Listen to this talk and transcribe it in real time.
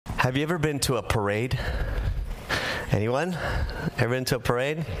Have you ever been to a parade? Anyone? Ever been to a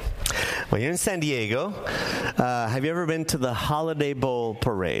parade? Well, you're in San Diego. Have you ever been to the Holiday Bowl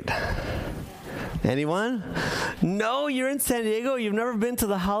parade? Anyone? No, you're in San Diego. You've never been to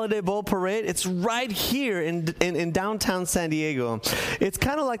the Holiday Bowl parade? It's right here in downtown San Diego. It's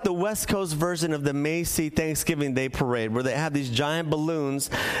kind of like the West Coast version of the Macy Thanksgiving Day parade, where they have these giant balloons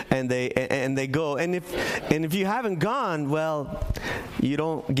and they go. And if you haven't gone, well, you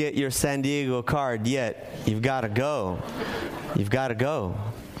don't get your San Diego card yet. You've got to go. You've got to go.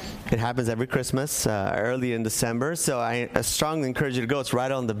 It happens every Christmas, early in December, so I strongly encourage you to go. It's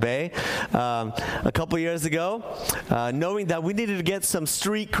right on the bay. A couple years ago, knowing that we needed to get some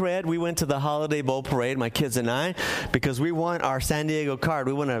street cred, we went to the Holiday Bowl parade, my kids and I, because we want our San Diego card.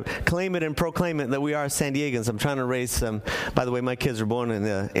 We want to claim it and proclaim it that we are San Diegans. I'm trying to raise some. By the way, my kids were born in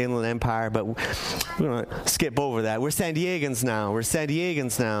the Inland Empire, but we're going to skip over that. We're San Diegans now. We're San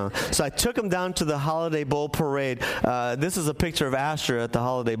Diegans now. So I took them down to the Holiday Bowl parade. This is a picture of Asher at the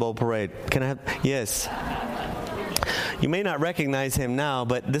Holiday Bowl parade. Can I have? Yes. You may not recognize him now,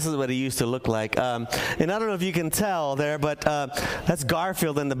 but this is what he used to look like. And I don't know if you can tell there, but that's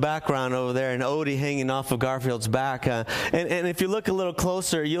Garfield in the background over there, and Odie hanging off of Garfield's back. And if you look a little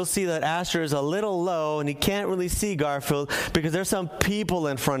closer, you'll see that Asher is a little low, and he can't really see Garfield because there's some people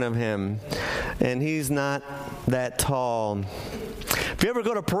in front of him, and he's not that tall. If you ever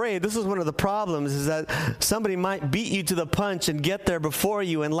go to a parade, this is one of the problems, is that somebody might beat you to the punch and get there before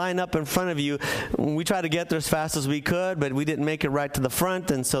you and line up in front of you. We tried to get there as fast as we could, but we didn't make it right to the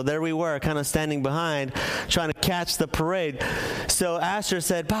front, and so there we were, kind of standing behind, trying to catch the parade. So Asher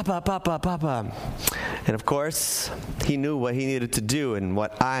said, "Papa, Papa, Papa." And of course, he knew what he needed to do and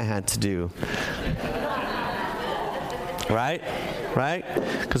what I had to do. Right?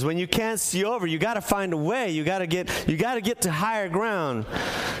 Because when you can't see over, you got to find a way. You got to get to higher ground.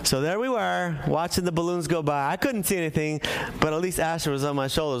 So there we were, watching the balloons go by. I couldn't see anything, but at least Asher was on my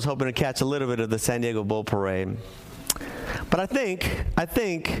shoulders, hoping to catch a little bit of the San Diego Bowl parade. But I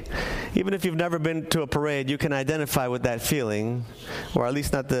think, even if you've never been to a parade, you can identify with that feeling, or at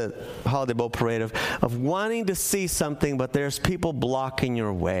least not the Holiday Bowl parade, of wanting to see something, but there's people blocking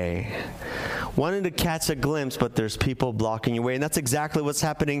your way. Wanting to catch a glimpse, but there's people blocking your way. And that's exactly what's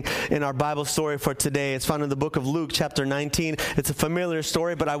happening in our Bible story for today. It's found in the book of Luke, chapter 19. It's a familiar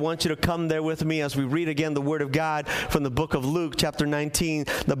story, but I want you to come there with me as we read again the Word of God from the book of Luke, chapter 19.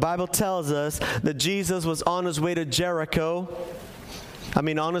 The Bible tells us that Jesus was on his way to Jericho.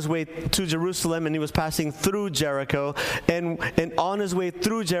 On his way to Jerusalem, and he was passing through Jericho. And on his way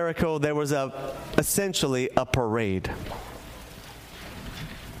through Jericho, there was essentially a parade.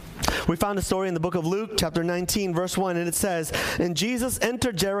 We found a story in the book of Luke, chapter 19, verse 1, and it says, "And Jesus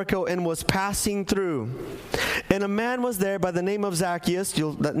entered Jericho and was passing through. And a man was there by the name of Zacchaeus,"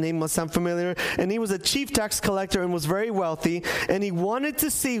 that name must sound familiar, "and he was a chief tax collector and was very wealthy, and he wanted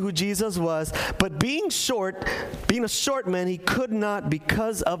to see who Jesus was, but being a short man, he could not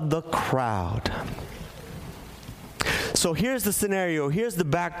because of the crowd." So here's the scenario, here's the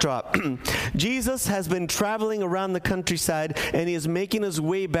backdrop. Jesus has been traveling around the countryside, and he is making his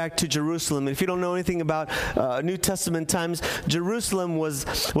way back to Jerusalem. And if you don't know anything about New Testament times, Jerusalem was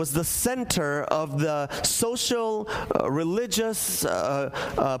the center of the social, religious,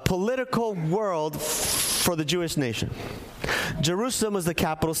 political world for the Jewish nation. Jerusalem was the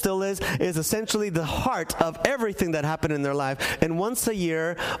capital, still is essentially the heart of everything that happened in their life. And once a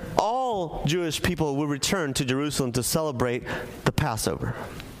year, all Jewish people will return to Jerusalem to celebrate the Passover.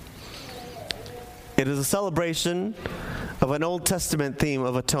 It is a celebration of an Old Testament theme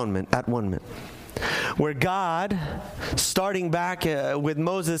of atonement, at-one-ment, where God, starting back with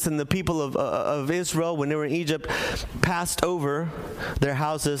Moses and the people of Israel when they were in Egypt, passed over their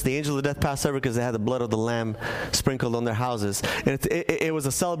houses. The angel of death passed over because they had the blood of the lamb sprinkled on their houses. And it was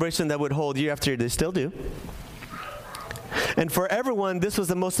a celebration that would hold year after year. They still do. And for everyone, this was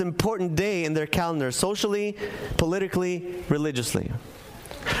the most important day in their calendar, socially, politically, religiously.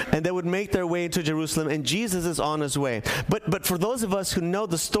 And they would make their way to Jerusalem, and Jesus is on his way. But for those of us who know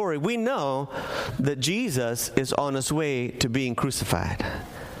the story, we know that Jesus is on his way to being crucified.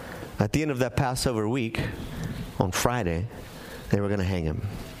 At the end of that Passover week, on Friday, they were going to hang him.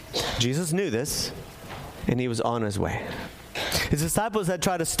 Jesus knew this, and he was on his way. His disciples had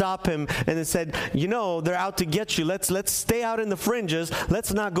tried to stop him and they said, they're out to get you. Let's stay out in the fringes.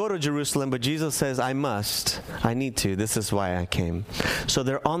 Let's not go to Jerusalem. But Jesus says, I need to. This is why I came. So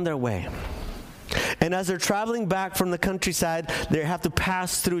they're on their way. And as they're traveling back from the countryside, they have to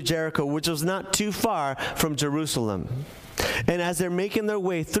pass through Jericho, which was not too far from Jerusalem. And as they're making their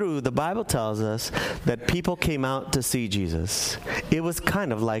way through, the Bible tells us that people came out to see Jesus. It was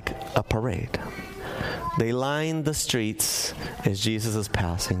kind of like a parade. They lined the streets as Jesus is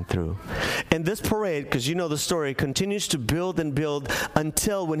passing through. And this parade, because you know the story, continues to build and build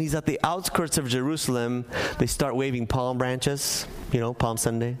until when he's at the outskirts of Jerusalem, they start waving palm branches. You know, Palm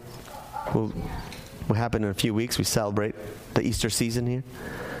Sunday. Will happen in a few weeks. We celebrate the Easter season here.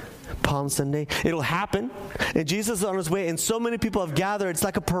 Palm Sunday. It'll happen. And Jesus is on his way, and so many people have gathered. It's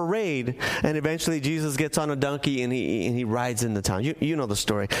like a parade. And eventually Jesus gets on a donkey and he rides into town. You know the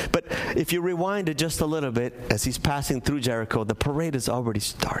story. But if you rewind it just a little bit, as he's passing through Jericho, the parade has already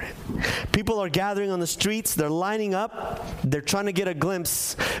started. People are gathering on the streets. They're lining up. They're trying to get a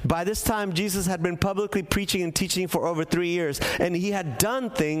glimpse. By this time, Jesus had been publicly preaching and teaching for over 3 years. And he had done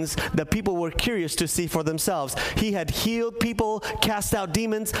things that people were curious to see for themselves. He had healed people, cast out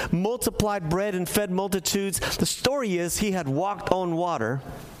demons, multiplied bread and fed multitudes. The story is he had walked on water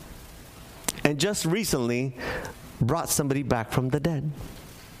and just recently brought somebody back from the dead.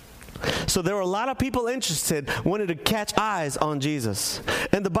 So there were a lot of people interested, wanted to catch eyes on Jesus.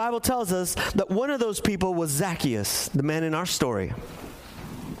 And the Bible tells us that one of those people was Zacchaeus, the man in our story.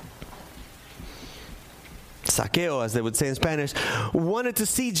 Saqueo, as they would say in Spanish, wanted to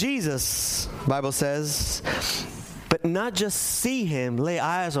see Jesus, the Bible says. But not just see him, lay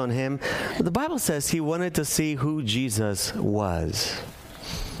eyes on him. The Bible says he wanted to see who Jesus was.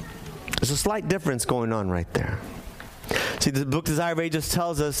 There's a slight difference going on right there. See, the book Desire of Ages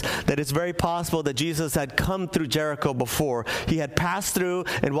tells us that it's very possible that Jesus had come through Jericho before. He had passed through,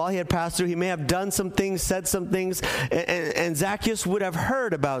 and while he had passed through, he may have done some things, said some things, and Zacchaeus would have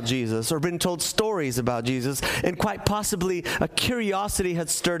heard about Jesus or been told stories about Jesus, and quite possibly a curiosity had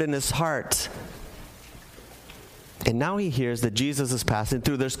stirred in his heart. And now he hears that Jesus is passing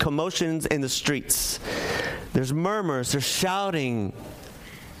through. There's commotions in the streets. There's murmurs. There's shouting.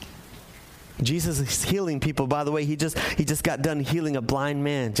 Jesus is healing people. By the way, he just got done healing a blind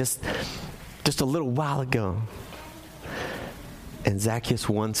man just a little while ago. And Zacchaeus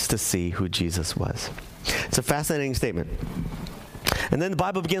wants to see who Jesus was. It's a fascinating statement. And then the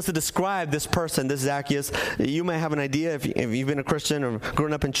Bible begins to describe this person, this Zacchaeus. You may have an idea if you've been a Christian or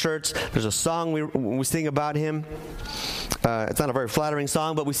grown up in church. There's a song we sing about him. It's not a very flattering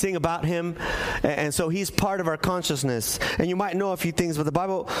song, but we sing about him. And so he's part of our consciousness. And you might know a few things, but the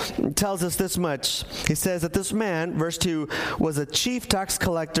Bible tells us this much. He says that this man, verse 2, was a chief tax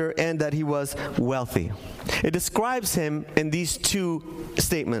collector and that he was wealthy. It describes him in these two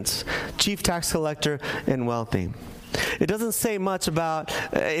statements, chief tax collector and wealthy. It doesn't say much about,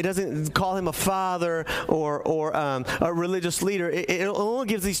 it doesn't call him a father or a religious leader. It only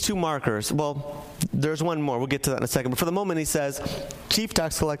gives these two markers. Well, there's one more. We'll get to that in a second. But for the moment, he says chief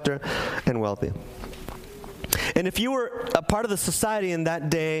tax collector and wealthy. And if you were a part of the society in that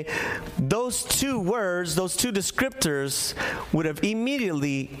day, those two words, those two descriptors would have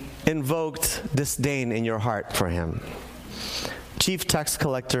immediately invoked disdain in your heart for him. Chief tax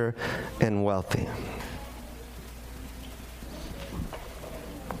collector and wealthy.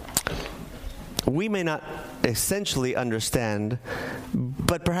 We may not essentially understand,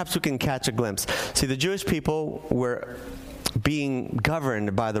 but perhaps we can catch a glimpse. See, the Jewish people were being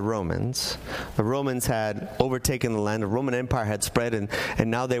governed by the Romans. The Romans had overtaken the land. The Roman Empire had spread,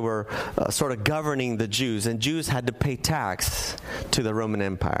 and now they were sort of governing the Jews. And Jews had to pay tax to the Roman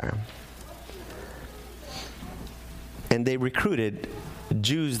Empire. And they recruited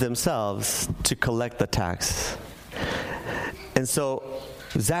Jews themselves to collect the tax. And so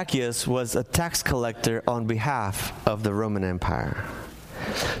Zacchaeus was a tax collector on behalf of the Roman Empire.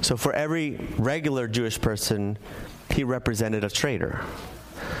 So for every regular Jewish person, he represented a traitor,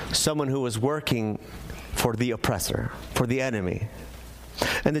 someone who was working for the oppressor, for the enemy.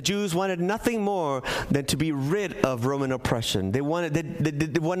 And the Jews wanted nothing more than to be rid of Roman oppression. They wanted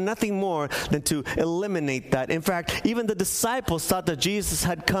nothing more than to eliminate that. In fact, even the disciples thought that Jesus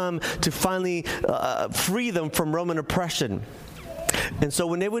had come to finally free them from Roman oppression. And so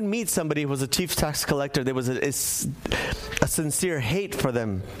when they would meet somebody who was a chief tax collector, there was a sincere hate for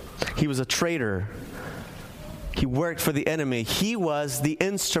them. He was a traitor. He worked for the enemy. He was the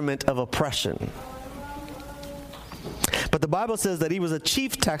instrument of oppression. But the Bible says that he was a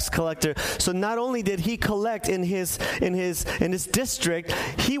chief tax collector. So not only did he collect in his district,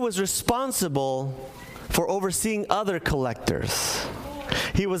 he was responsible for overseeing other collectors.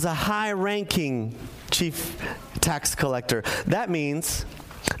 He was a high-ranking chief tax collector. That means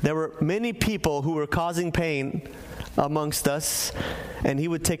there were many people who were causing pain amongst us, and he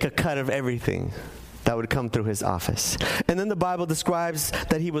would take a cut of everything that would come through his office. And then the Bible describes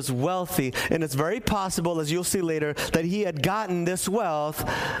that he was wealthy, and it's very possible, as you'll see later, that he had gotten this wealth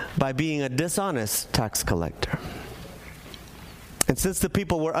by being a dishonest tax collector. And since the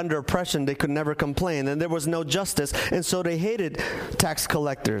people were under oppression, they could never complain, and there was no justice, and so they hated tax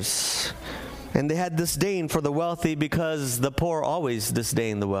collectors. And they had disdain for the wealthy because the poor always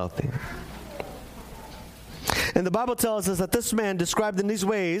disdain the wealthy. And the Bible tells us that this man, described in these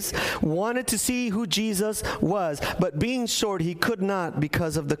ways, wanted to see who Jesus was, but being short, he could not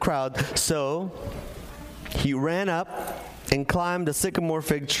because of the crowd. So he ran up and climbed a sycamore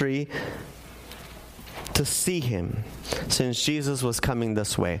fig tree to see him, since Jesus was coming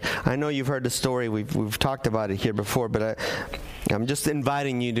this way. I know you've heard the story. We've talked about it here before, but I'm just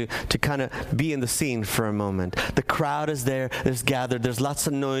inviting you to kind of be in the scene for a moment. The crowd is there. There's gathered. There's lots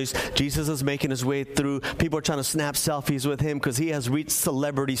of noise. Jesus is making his way through. People are trying to snap selfies with him because he has reached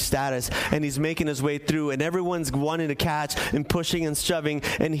celebrity status, and he's making his way through, and everyone's wanting to catch and pushing and shoving.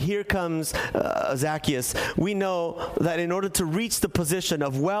 And here comes Zacchaeus. We know that in order to reach the position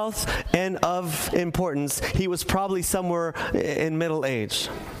of wealth and of importance, he was probably somewhere in middle age,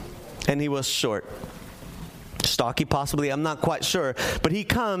 and he was short. Stocky possibly, I'm not quite sure. But he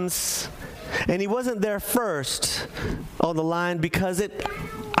comes, and he wasn't there first on the line because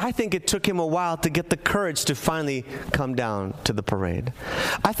I think it took him a while to get the courage to finally come down to the parade.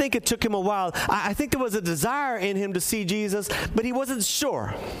 I think it took him a while. I think there was a desire in him to see Jesus, but he wasn't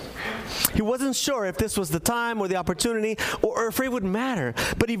sure. He wasn't sure if this was the time or the opportunity or if it would matter.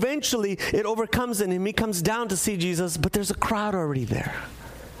 But eventually it overcomes in him. He comes down to see Jesus, but there's a crowd already there.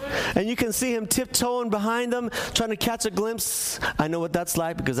 And you can see him tiptoeing behind them, trying to catch a glimpse. I know what that's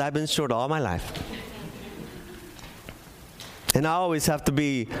like because I've been short all my life. And I always have to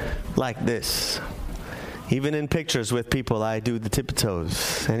be like this. Even in pictures with people, I do the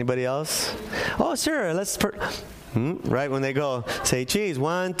tiptoes. Anybody else? Oh, sure. Let's right when they go, say cheese.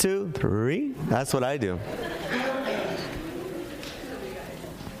 1, 2, 3. That's what I do.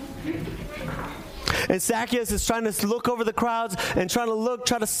 And Zacchaeus is trying to look over the crowds and try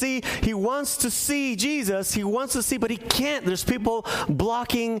to see. He wants to see Jesus. He wants to see, but he can't. There's people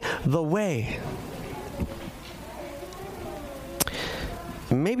blocking the way.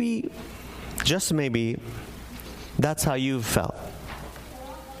 Maybe, just maybe, that's how you've felt.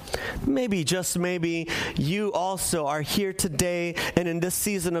 Maybe, just maybe, you also are here today, and in this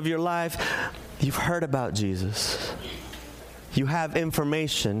season of your life, you've heard about Jesus. You have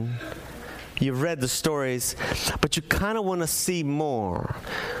information. You've read the stories, but you kind of want to see more.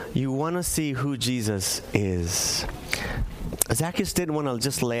 You want to see who Jesus is. Zacchaeus didn't want to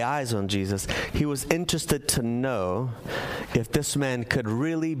just lay eyes on Jesus. He was interested to know if this man could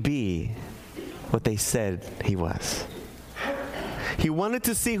really be what they said he was. He wanted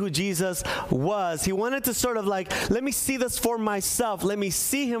to see who Jesus was. He wanted to sort of like, let me see this for myself. Let me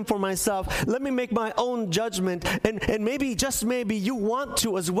see him for myself. Let me make my own judgment. And maybe, just maybe, you want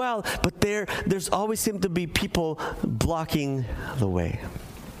to as well. But there's always seem to be people blocking the way.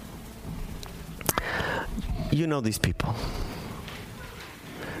 You know these people.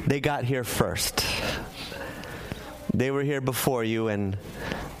 They got here first. They were here before you, and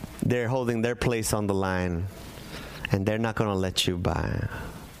they're holding their place on the line. And they're not going to let you by.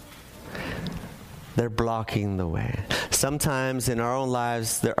 They're blocking the way. Sometimes in our own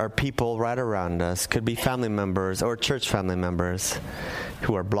lives, there are people right around us, could be family members or church family members,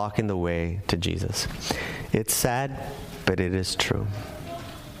 who are blocking the way to Jesus. It's sad, but it is true.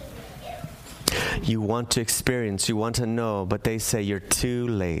 You want to experience, you want to know, but they say you're too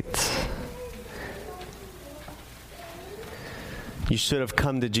late. You should have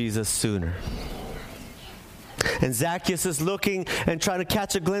come to Jesus sooner. And Zacchaeus is looking and trying to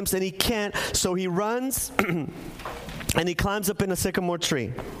catch a glimpse, and he can't. So he runs and he climbs up in a sycamore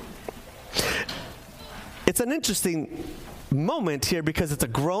tree. It's an interesting moment here because it's a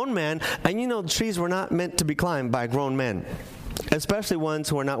grown man. And you know, trees were not meant to be climbed by grown men, especially ones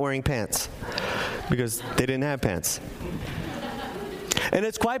who are not wearing pants, because they didn't have pants. And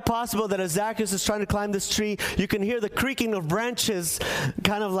it's quite possible that as Zacchaeus is trying to climb this tree, you can hear the creaking of branches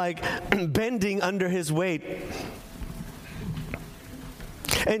kind of like bending under his weight.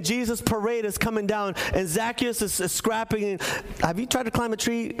 And Jesus' parade is coming down, and Zacchaeus is scrapping. Have you tried to climb a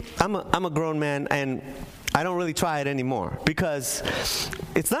tree? I'm a grown man, and I don't really try it anymore because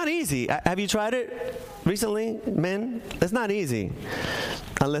it's not easy. Have you tried it recently, men? It's not easy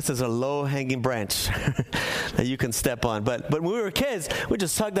unless there's a low-hanging branch that you can step on. But when we were kids, we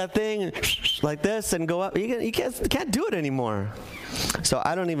just hug that thing like this and go up. You can't do it anymore. So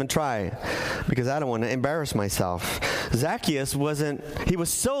I don't even try because I don't want to embarrass myself. Zacchaeus he was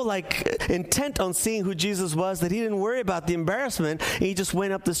so intent on seeing who Jesus was that he didn't worry about the embarrassment. He just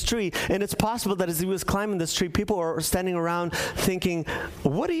went up this tree. And it's possible that as he was climbing this tree, people were standing around thinking,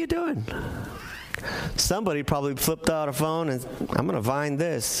 what are you doing? Somebody probably flipped out a phone and, I'm going to Vine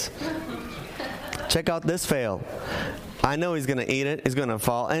this. Check out this fail. I know he's going to eat it. He's going to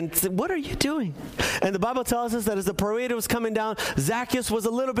fall. And what are you doing? And the Bible tells us that as the parade was coming down, Zacchaeus was a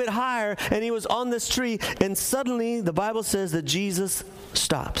little bit higher, and he was on this tree. And suddenly, the Bible says that Jesus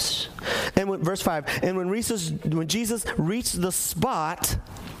stops. And verse 5, and when Jesus reached the spot,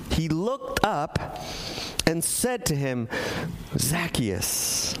 he looked up and said to him,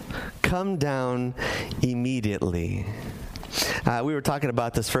 Zacchaeus, come down immediately. We were talking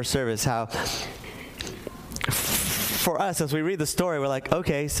about this first service, how for us, as we read the story, we're like,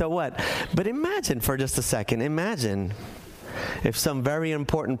 okay, so what? But imagine for just a second, imagine if some very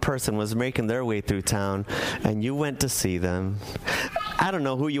important person was making their way through town and you went to see them. I don't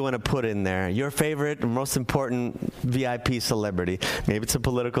know who you want to put in there. Your favorite, most important VIP celebrity. Maybe it's a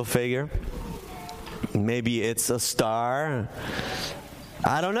political figure. Maybe it's a star.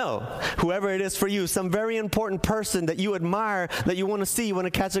 I don't know. Whoever it is for you, some very important person that you admire, that you want to see, you want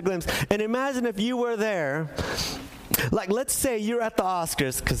to catch a glimpse. And imagine if you were there. Let's say you're at the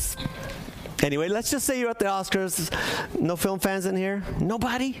Oscars, anyway, let's just say you're at the Oscars. No film fans in here?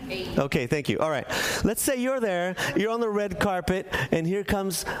 Nobody? Okay, thank you. All right. Let's say you're there, you're on the red carpet, and here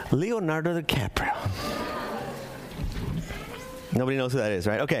comes Leonardo DiCaprio. Nobody knows who that is,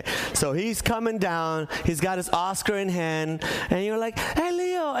 right? Okay, so he's coming down, he's got his Oscar in hand, and you're like, hey,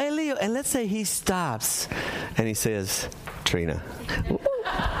 Leo, and let's say he stops, and he says, Trina.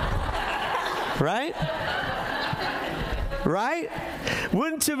 Right? Right?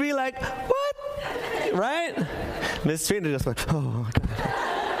 Wouldn't you be like, what? Right? Miss Trina just went, oh my God.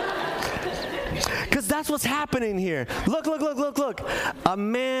 Because that's what's happening here. Look. A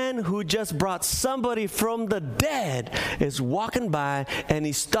man who just brought somebody from the dead is walking by, and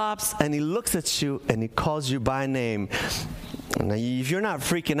he stops and he looks at you and he calls you by name. Now, if you're not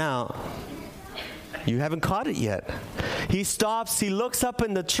freaking out, you haven't caught it yet. He stops, he looks up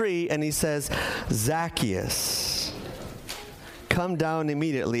in the tree, and he says, Zacchaeus, come down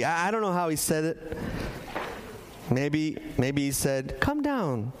immediately. I don't know how he said it. Maybe he said, come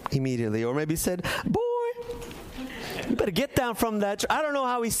down immediately. Or maybe he said, boy, you better get down from that. I don't know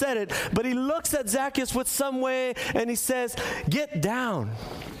how he said it, but he looks at Zacchaeus with some way, and he says, get down.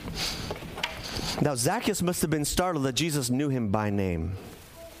 Now, Zacchaeus must have been startled that Jesus knew him by name.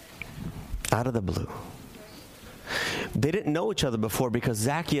 Out of the blue. They didn't know each other before because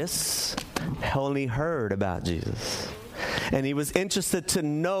Zacchaeus only heard about Jesus. And he was interested to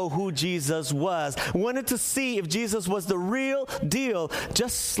know who Jesus was. Wanted to see if Jesus was the real deal,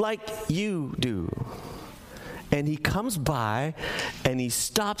 just like you do. And he comes by, and he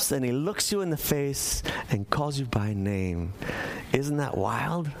stops, and he looks you in the face and calls you by name. Isn't that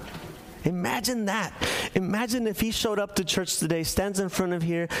wild? Imagine that. Imagine if he showed up to church today, stands in front of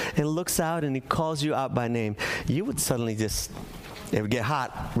here, and looks out, and he calls you out by name. You would suddenly it would get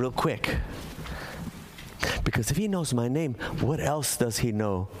hot real quick. Because if he knows my name, what else does he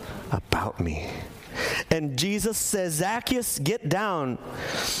know about me? And Jesus says, Zacchaeus, get down.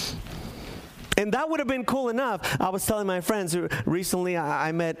 And that would have been cool enough. I was telling my friends recently,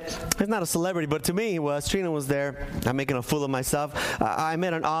 I met, he's not a celebrity, but to me he was. Trina was there. I'm making a fool of myself. I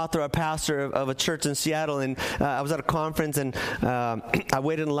met an author, a pastor of a church in Seattle, and I was at a conference, and I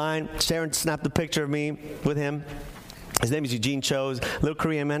waited in line. Sharon snapped a picture of me with him. His name is Eugene Cho, little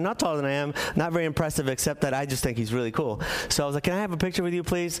Korean man, not taller than I am, not very impressive, except that I just think he's really cool. So I was like, can I have a picture with you,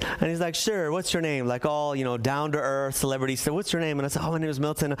 please? And he's like, sure, what's your name? Like all, down-to-earth celebrity. So what's your name? And I said, my name is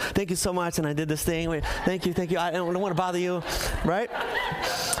Milton. Thank you so much. And I did this thing. Wait, thank you. I don't want to bother you, right?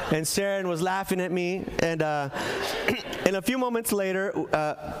 And Sharon was laughing at me. And a few moments later,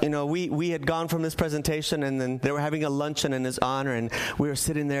 we had gone from this presentation, and then they were having a luncheon in his honor, and we were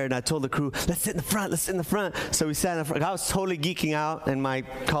sitting there, and I told the crew, let's sit in the front. So we sat in the front. I was totally geeking out, and my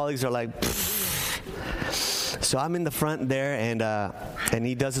colleagues are like, pfft. So I'm in the front there, and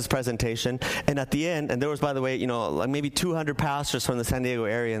he does his presentation. And at the end, and there was, by the way, maybe 200 pastors from the San Diego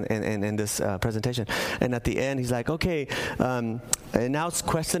area in this presentation. And at the end, he's like, okay, and now it's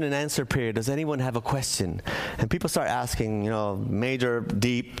question and answer period. Does anyone have a question? And people start asking, major,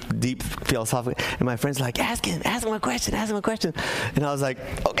 deep philosophical. And my friend's like, ask him a question. And I was like,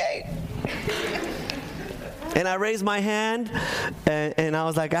 okay. And I raised my hand, and I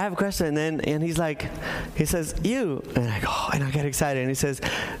was like, I have a question. And he says, you. And I go, and I get excited. And he says,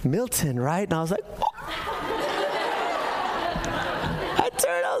 Milton, right? And I was like, oh. I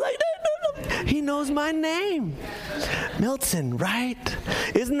was like, no. He knows my name. Milton, right?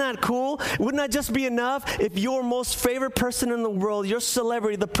 Isn't that cool? Wouldn't that just be enough if your most favorite person in the world, your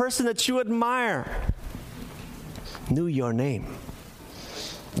celebrity, the person that you admire, knew your name?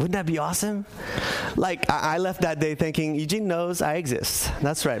 Wouldn't that be awesome? Like, I left that day thinking, Eugene knows I exist.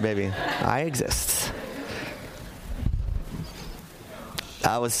 That's right, baby. I exist.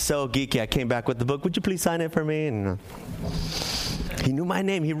 I was so geeky. I came back with the book. Would you please sign it for me? And he knew my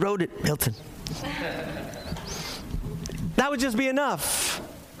name. He wrote it, Milton. That would just be enough.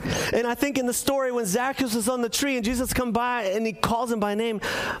 And I think in the story when Zacchaeus was on the tree and Jesus come by and he calls him by name,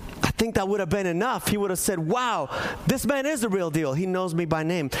 I think that would have been enough. He would have said, wow, this man is the real deal. He knows me by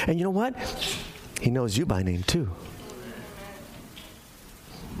name. And you know what? He knows you by name too.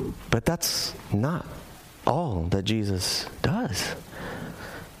 But that's not all that Jesus does.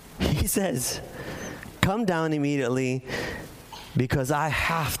 He says, come down immediately because I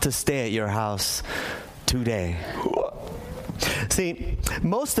have to stay at your house today. See,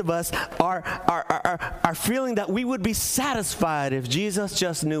 most of us are feeling that we would be satisfied if Jesus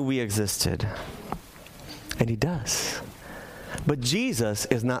just knew we existed. And he does. But Jesus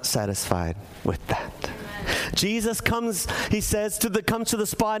is not satisfied with that. Jesus comes, he says, comes to the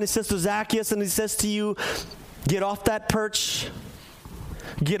spot, and he says to Zacchaeus, and he says to you, get off that perch,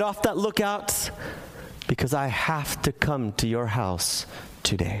 get off that lookout, because I have to come to your house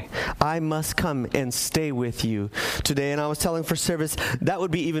today. I must come and stay with you today. And I was telling for service, that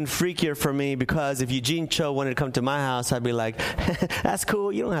would be even freakier for me, because if Eugene Cho wanted to come to my house, I'd be like, that's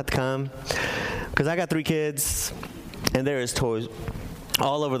cool, you don't have to come. Because I got 3 kids, and there is toys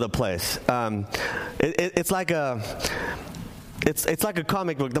all over the place. It's like a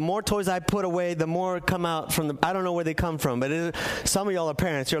comic book. The more toys I put away, the more come out from I don't know where they come from, but some of y'all are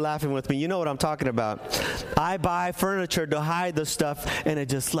parents. You're laughing with me. You know what I'm talking about. I buy furniture to hide the stuff, and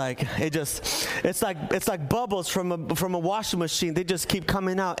it's like bubbles from a washing machine. They just keep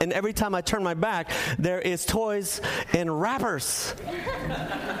coming out, and every time I turn my back, there is toys in wrappers.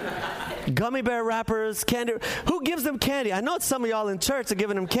 Gummy bear wrappers, candy. Who gives them candy? I know it's some of y'all in church are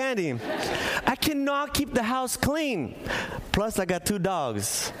giving them candy. I cannot keep the house clean. Plus, I got 2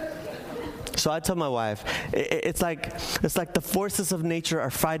 dogs. So I tell my wife, it's like the forces of nature are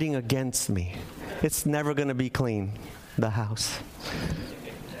fighting against me. It's never going to be clean, the house.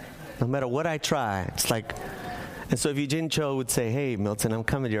 No matter what I try, it's like. And so if Eugene Cho would say, hey, Milton, I'm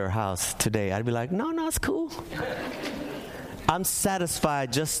coming to your house today, I'd be like, no, it's cool. I'm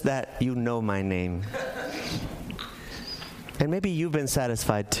satisfied just that you know my name. And maybe you've been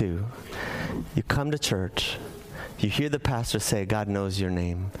satisfied too. You come to church, you hear the pastor say, God knows your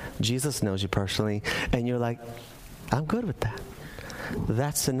name, Jesus knows you personally, and you're like, I'm good with that.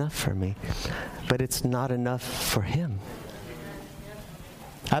 That's enough for me. But it's not enough for him.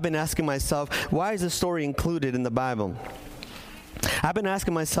 I've been asking myself, why is this story included in the Bible? I've been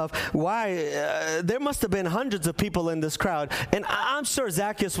asking myself, why? There must have been hundreds of people in this crowd, and I'm sure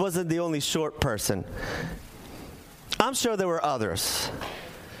Zacchaeus wasn't the only short person. I'm sure there were others.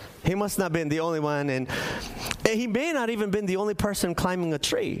 He must not have been the only one, and he may not even been the only person climbing a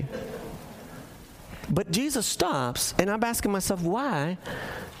tree. But Jesus stops, and I'm asking myself, why?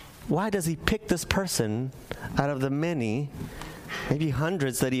 Why does he pick this person out of the many, maybe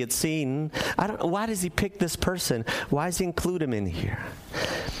hundreds that he had seen? Why does he pick this person? Why does he include him in here?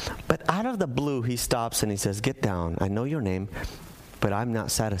 But out of the blue, he stops and he says, get down. I know your name, but I'm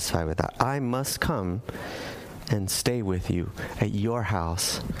not satisfied with that. I must come and stay with you at your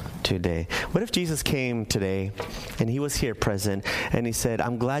house today. What if Jesus came today and he was here present and he said,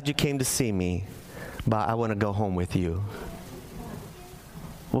 I'm glad you came to see me, but I want to go home with you?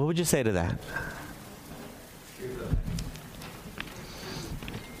 What would you say to that?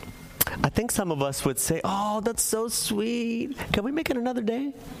 I think some of us would say, oh, that's so sweet. Can we make it another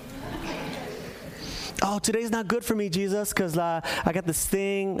day? Oh, today's not good for me, Jesus, because I got this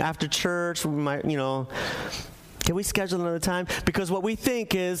thing after church. Can we schedule another time? Because what we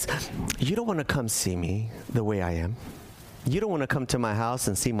think is, you don't want to come see me the way I am. You don't want to come to my house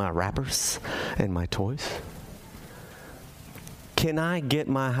and see my wrappers and my toys. Can I get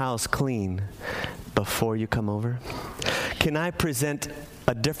my house clean before you come over? Can I present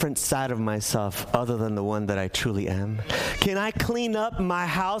a different side of myself other than the one that I truly am? Can I clean up my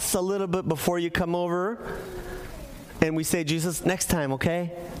house a little bit before you come over? And we say, Jesus, next time,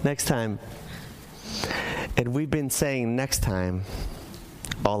 okay? Next time. And we've been saying next time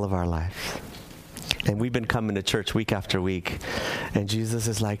all of our life. And we've been coming to church week after week. And Jesus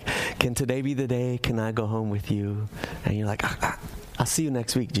is like, can today be the day? Can I go home with you? And you're like, I'll see you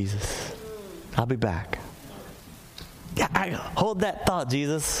next week, Jesus. I'll be back. Yeah, hold that thought,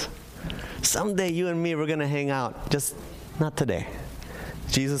 Jesus. Someday you and me, we're going to hang out. Just not today.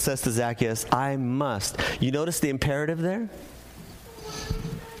 Jesus says to Zacchaeus, I must. You notice the imperative there?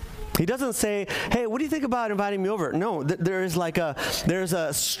 He doesn't say, hey, what do you think about inviting me over? No, there's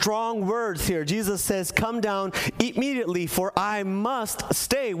a strong words here. Jesus says, come down immediately, for I must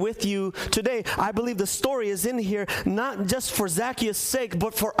stay with you today. I believe the story is in here, not just for Zacchaeus' sake,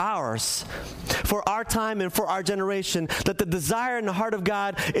 but for ours, for our time and for our generation. That the desire in the heart of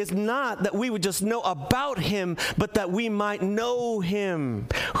God is not that we would just know about him, but that we might know him,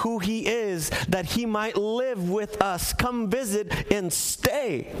 who he is, that he might live with us, come visit and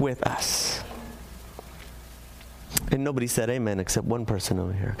stay with us. And nobody said amen except one person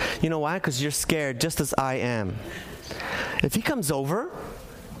over here. You know why? Because you're scared just as I am. If he comes over,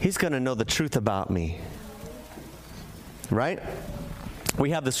 he's going to know the truth about me. Right? We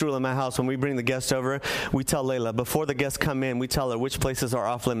have this rule in my house. When we bring the guests over, we tell Layla, before the guests come in, we tell her which places are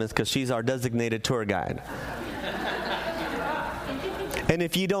off limits because she's our designated tour guide. And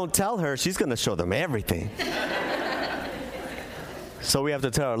if you don't tell her, she's going to show them everything. So we have to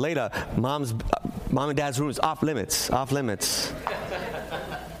tell her, Layla, mom and dad's room is off limits, off limits.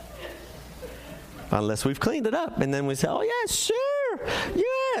 Unless we've cleaned it up. And then we say, oh, yeah, sure.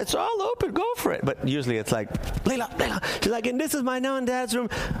 Yeah, it's all open. Go for it. But usually it's like, Layla. She's like, and this is my mom and dad's room.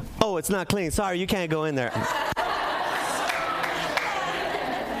 Oh, it's not clean. Sorry, you can't go in there.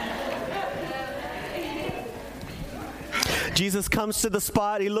 Jesus comes to the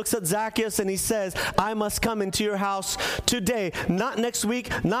spot. He looks at Zacchaeus and he says, I must come into your house today. Not next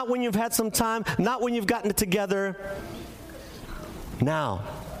week, not when you've had some time, not when you've gotten it together. Now,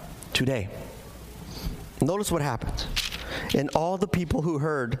 today. Notice what happens. And all the people who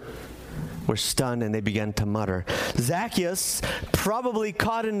heard were stunned and they began to mutter. Zacchaeus, probably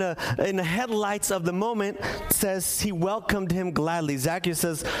caught in the headlights of the moment, says he welcomed him gladly. Zacchaeus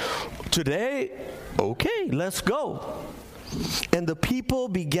says, today? Okay, let's go. And the people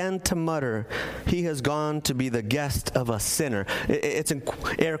began to mutter, he has gone to be the guest of a sinner. It's in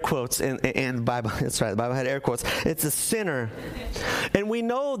air quotes in Bible. That's right, the Bible had air quotes. It's a sinner. And we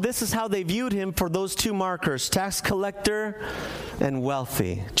know this is how they viewed him for those two markers, tax collector and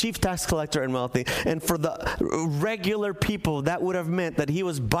wealthy. Chief tax collector and wealthy. And for the regular people, that would have meant that he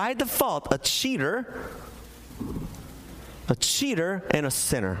was by default a cheater and a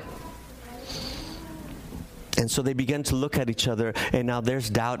sinner. And so they began to look at each other, and now there's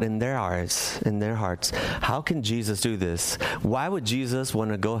doubt in their eyes, in their hearts. How can Jesus do this? Why would Jesus want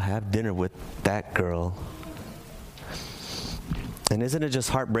to go have dinner with that girl? And isn't it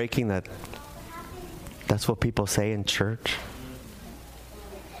just heartbreaking that that's what people say in church?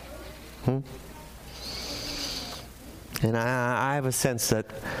 And I have a sense that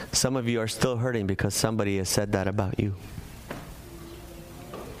some of you are still hurting because somebody has said that about you.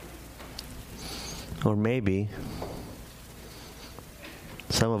 Or maybe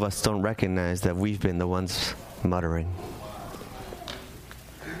some of us don't recognize that we've been the ones muttering.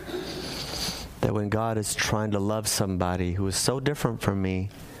 That when God is trying to love somebody who is so different from me,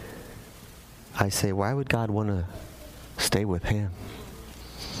 I say, why would God want to stay with him?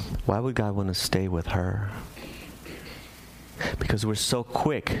 Why would God want to stay with her? Because we're so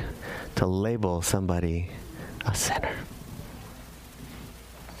quick to label somebody a sinner.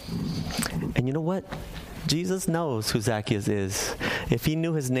 And you know what? Jesus knows who Zacchaeus is. If he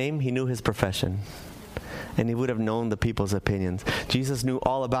knew his name, he knew his profession. And he would have known the people's opinions. Jesus knew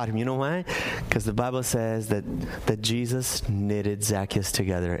all about him. You know why? Because the Bible says that Jesus knitted Zacchaeus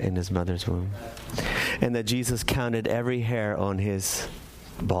together in his mother's womb. And that Jesus counted every hair on his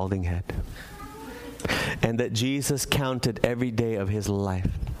balding head. And that Jesus counted every day of his life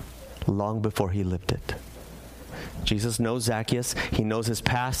long before he lived it. Jesus knows Zacchaeus. He knows his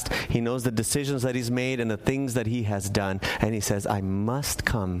past. He knows the decisions that he's made and the things that he has done. And he says, I must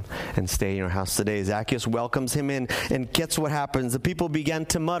come and stay in your house today. Zacchaeus welcomes him in, and guess what happens? The people began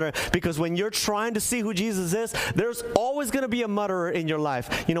to mutter, because when you're trying to see who Jesus is, there's always going to be a mutterer in your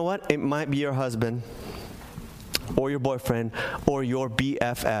life. You know what? It might be your husband or your boyfriend or your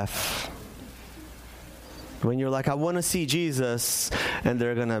BFF. When you're like, I want to see Jesus, and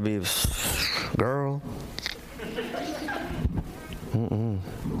they're going to be, girl.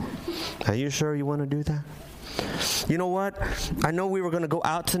 Are you sure you want to do that? You know what? I know we were going to go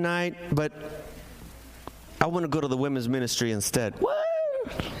out tonight, but I want to go to the women's ministry instead. What?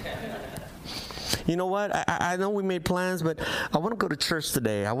 You know what? I know we made plans, but I want to go to church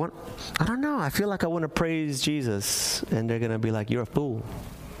today. I don't know. I feel like I want to praise Jesus. And they're going to be like, you're a fool.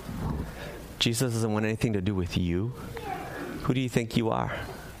 Jesus doesn't want anything to do with you. Who do you think you are?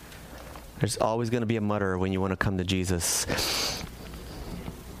 There's always going to be a mutterer when you want to come to Jesus.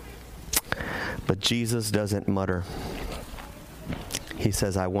 But Jesus doesn't mutter. He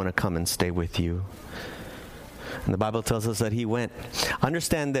says, I want to come and stay with you. And the Bible tells us that he went.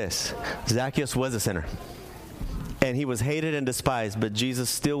 Understand this. Zacchaeus was a sinner. And he was hated and despised, but Jesus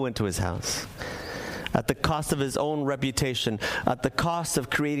still went to his house. At the cost of his own reputation, at the cost of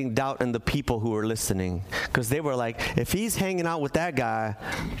creating doubt in the people who were listening. Because they were like, if he's hanging out with that guy,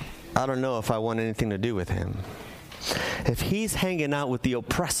 I don't know if I want anything to do with him. If he's hanging out with the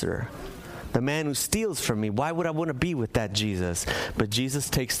oppressor, the man who steals from me, why would I want to be with that Jesus? But Jesus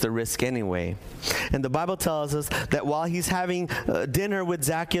takes the risk anyway. And the Bible tells us that while he's having dinner with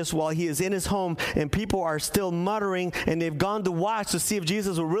Zacchaeus, while he is in his home, and people are still muttering, and they've gone to watch to see if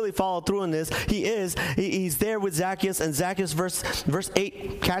Jesus will really follow through on this, he's there with Zacchaeus. And Zacchaeus, verse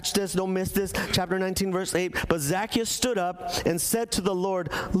 8, catch this, don't miss this, chapter 19, verse 8. But Zacchaeus stood up and said to the Lord,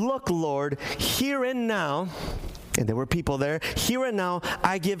 look, Lord, here and now, and there were people there, here and now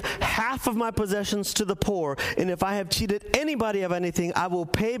I give half of my possessions to the poor, and if I have cheated anybody of anything, I will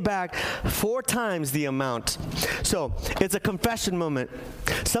pay back 4 times the amount. So it's a confession moment.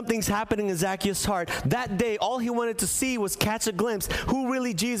 Something's happening in Zacchaeus' heart. That day, all he wanted to see was catch a glimpse who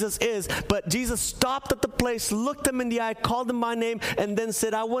really Jesus is. But Jesus stopped at the place, looked him in the eye, called him by name, and then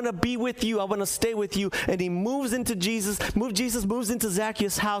said, I want to be with you. I want to stay with you. And he moves into Jesus moves into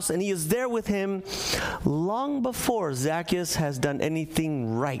Zacchaeus' house, and he is there with him long before Zacchaeus has done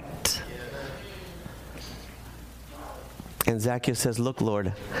anything right. And Zacchaeus says, look,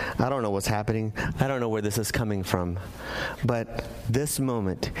 Lord, I don't know what's happening. I don't know where this is coming from. But this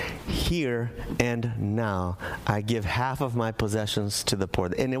moment, here and now, I give half of my possessions to the poor.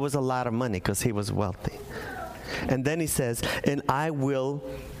 And it was a lot of money because he was wealthy. And then he says, and I will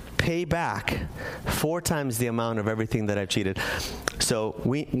pay back 4 times the amount of everything that I've cheated. So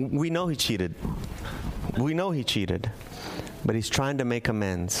we know he cheated. We know he cheated. But he's trying to make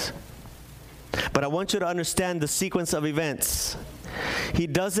amends. But I want you to understand the sequence of events. He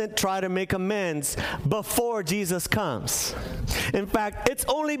doesn't try to make amends before Jesus comes. In fact, it's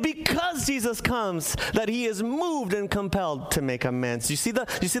only because Jesus comes that he is moved and compelled to make amends. You see the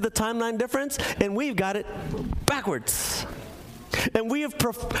timeline difference? And we've got it backwards. And we have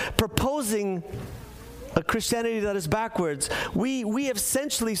proposing a Christianity that is backwards. We have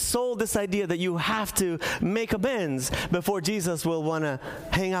essentially sold this idea that you have to make amends before Jesus will want to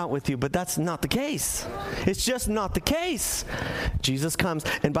hang out with you. But that's not the case. It's just not the case. Jesus comes,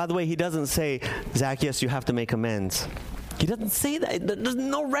 and by the way, he doesn't say, Zacchaeus, you have to make amends. He doesn't say that. There's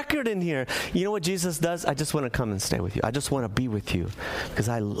no record in here. You know what Jesus does? I just want to come and stay with you. I just want to be with you because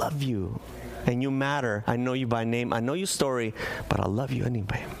I love you and you matter. I know you by name. I know your story, but I love you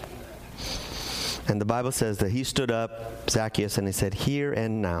anyway. And the Bible says that he stood up, Zacchaeus, and he said, here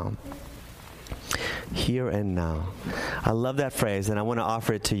and now. Here and now. I love that phrase, and I want to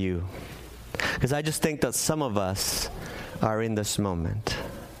offer it to you. Because I just think that some of us are in this moment.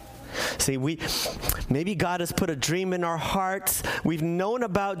 See, maybe God has put a dream in our hearts. We've known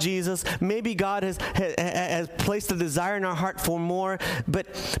about Jesus. Maybe God has placed a desire in our heart for more.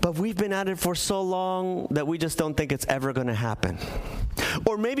 But we've been at it for so long that we just don't think it's ever going to happen.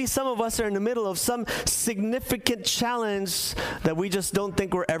 Or maybe some of us are in the middle of some significant challenge that we just don't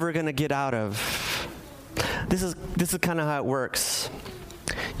think we're ever going to get out of. This is kind of how it works.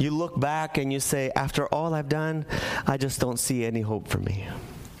 You look back and you say, after all I've done, I just don't see any hope for me.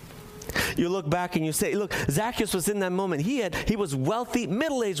 You look back and you say, look, Zacchaeus was in that moment. He was wealthy,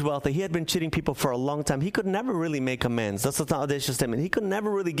 middle-aged wealthy. He had been cheating people for a long time. He could never really make amends. That's an audacious statement. He could never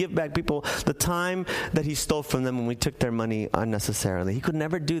really give back people the time that he stole from them when we took their money unnecessarily. He could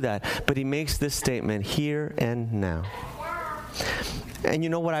never do that. But he makes this statement, here and now. And you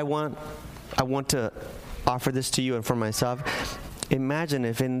know what I want? I want to offer this to you and for myself. Imagine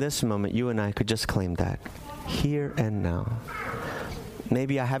if in this moment you and I could just claim that. Here and now.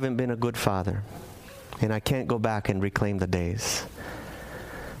 Maybe I haven't been a good father, and I can't go back and reclaim the days.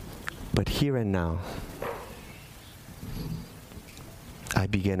 But here and now, I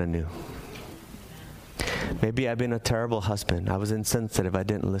begin anew. Maybe I've been a terrible husband. I was insensitive. I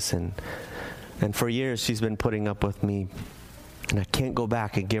didn't listen. And for years, she's been putting up with me, and I can't go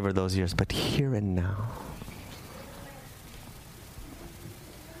back and give her those years. But here and now,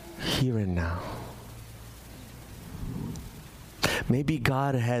 here and now. Maybe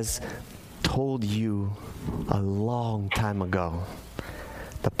God has told you a long time ago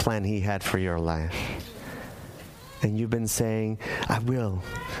the plan he had for your life. And you've been saying, I will.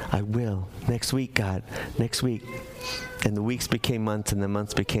 Next week, God, next week. And the weeks became months and the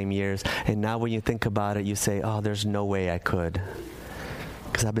months became years. And now when you think about it, you say, oh, there's no way I could.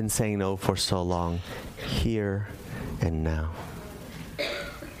 Because I've been saying no for so long. Here and now.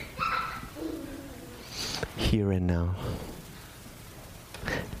 here and now.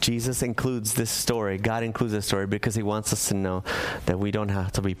 Jesus includes this story, God includes this story because he wants us to know that we don't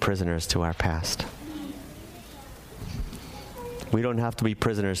have to be prisoners to our past. We don't have to be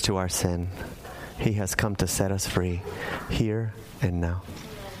prisoners to our sin. He has come to set us free here and now.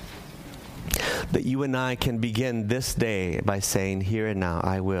 That you and I can begin this day by saying, here and now,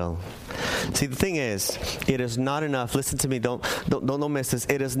 I will. See, the thing is, it is not enough. Listen to me, don't miss this.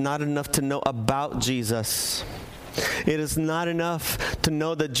 It is not enough to know about Jesus. It is not enough to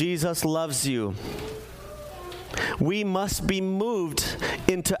know that Jesus loves you. We must be moved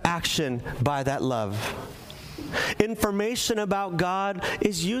into action by that love. Information about God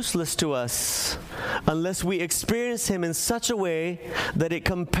is useless to us unless we experience him in such a way that it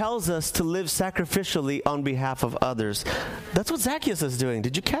compels us to live sacrificially on behalf of others. That's what Zacchaeus is doing.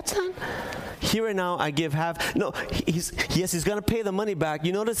 Did you catch that? Here and now I give half. No, he's going to pay the money back.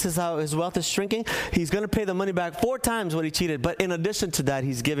 You notice how his wealth is shrinking? He's going to pay the money back 4 times what he cheated. But in addition to that,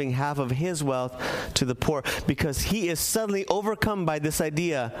 he's giving half of his wealth to the poor because he is suddenly overcome by this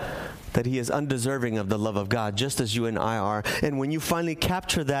idea that he is undeserving of the love of God, just as you and I are. And when you finally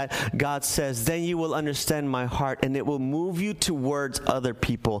capture that, God says, then you will understand my heart and it will move you towards other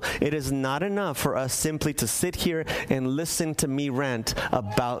people. It is not enough for us simply to sit here and listen to me rant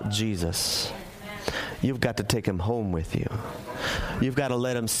about Jesus. You've got to take him home with you. You've got to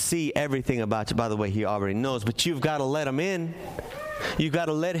let him see everything about you. By the way, he already knows, but you've got to let him in. You've got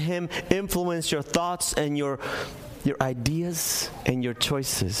to let him influence your thoughts and your ideas and your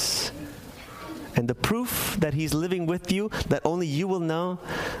choices. And the proof that he's living with you, that only you will know,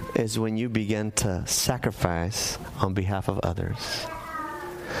 is when you begin to sacrifice on behalf of others.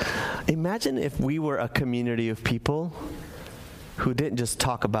 Imagine if we were a community of people who didn't just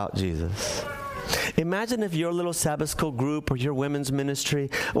talk about Jesus. Imagine if your little Sabbath school group or your women's ministry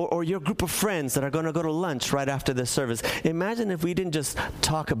or your group of friends that are going to go to lunch right after this service, imagine if we didn't just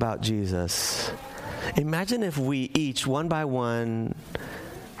talk about Jesus. Imagine if we each, one by one,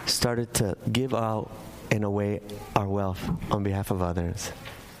 started to give out and away our wealth on behalf of others.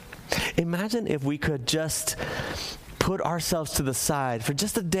 Imagine if we could just put ourselves to the side for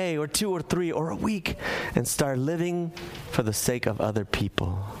just a day or 2 or 3 or a week and start living for the sake of other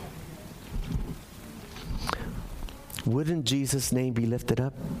people. Wouldn't Jesus' name be lifted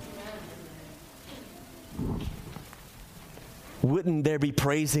up? Wouldn't there be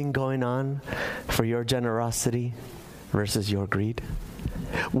praising going on for your generosity versus your greed?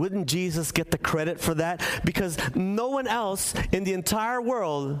 Wouldn't Jesus get the credit for that? Because no one else in the entire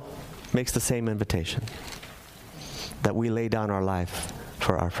world makes the same invitation, that we lay down our life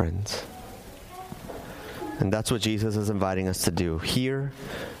for our friends. And that's what Jesus is inviting us to do, here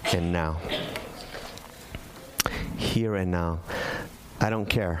and now. Here and now. I don't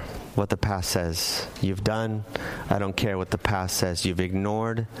care what the past says you've done. I don't care what the past says you've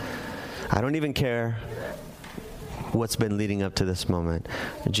ignored. I don't even care what's been leading up to this moment.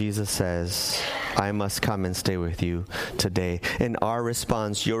 Jesus says, I must come and stay with you today. And our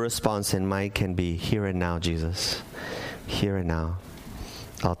response, your response and mine can be, here and now, Jesus. Here and now.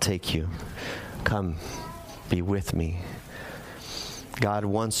 I'll take you. Come, be with me. God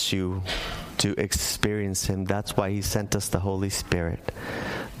wants you to experience him. That's why he sent us the Holy Spirit,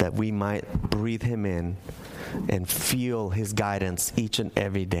 that we might breathe him in and feel his guidance each and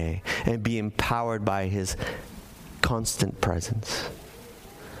every day and be empowered by his constant presence.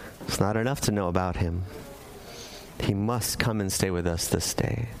 It's not enough to know about him. He must come and stay with us this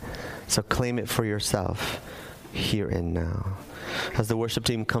day. So claim it for yourself, here and now. As the worship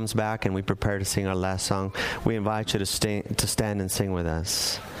team comes back and we prepare to sing our last song, we invite you to stand and sing with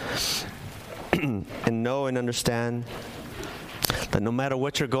us. And know and understand that no matter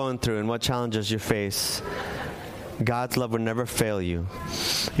what you're going through and what challenges you face, God's love will never fail you.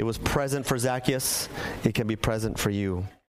 It was present for Zacchaeus. It can be present for you.